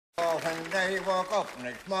Oh, when I woke up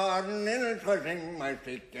next morning, it was in my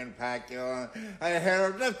chicken pack. I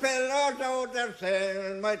heard the fellows out there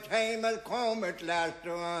saying my time had come at last.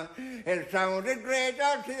 It sounded great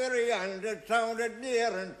artillery and it sounded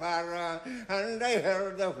near and far. And I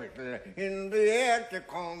heard the whistle in the air to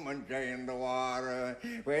come and join the war.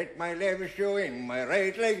 With my left shoe in my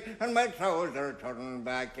right leg and my trousers turned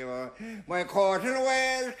back. My coat and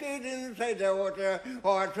waistcoat inside out.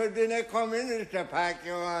 Horses didn't come in to pack.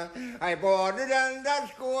 I boarded on that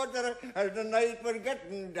scooter as the night was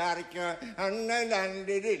getting dark, and I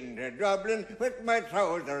landed in Dublin with my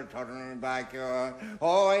trousers turned back.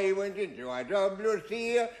 Oh, I went into a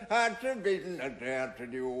WC, had some business there to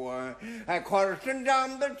do. I cursed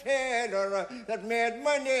down the tailor that made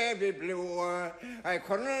my navy blue. I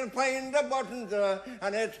couldn't find the buttons,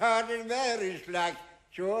 and it started very slack.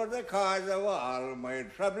 Sure, the cause of all my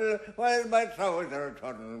trouble was my trousers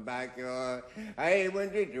turned back. I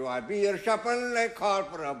went into a beer shop and I called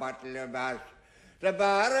for a bottle of Bass. The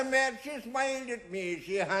barmaid, she smiled at me,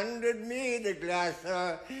 she handed me the glass.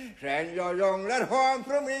 Send your young lad home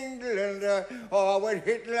from England, with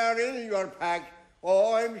Hitler in your pack.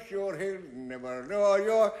 Oh, I'm sure he'll never know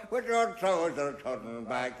you with your trousers turned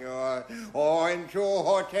back. Oh, into a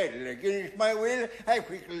hotel against my will, I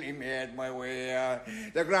quickly made my way.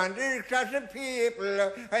 The grandest class of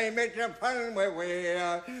people I met upon my way.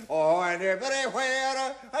 Oh, and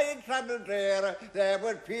everywhere I traveled there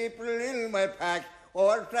were people in my pack.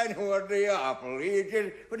 Or trying to wear the apple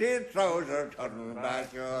eating with his trousers turned back.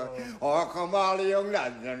 Oh, come all the young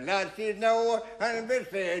lads and lasses now and be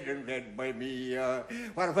fed and fed by me.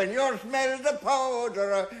 For when you smell the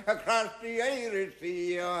powder across the Irish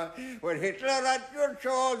Sea, with Hitler at your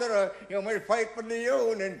shoulder, you must fight for the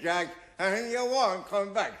Union Jack, and you won't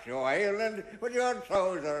come back to Ireland with your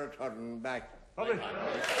trousers turned back.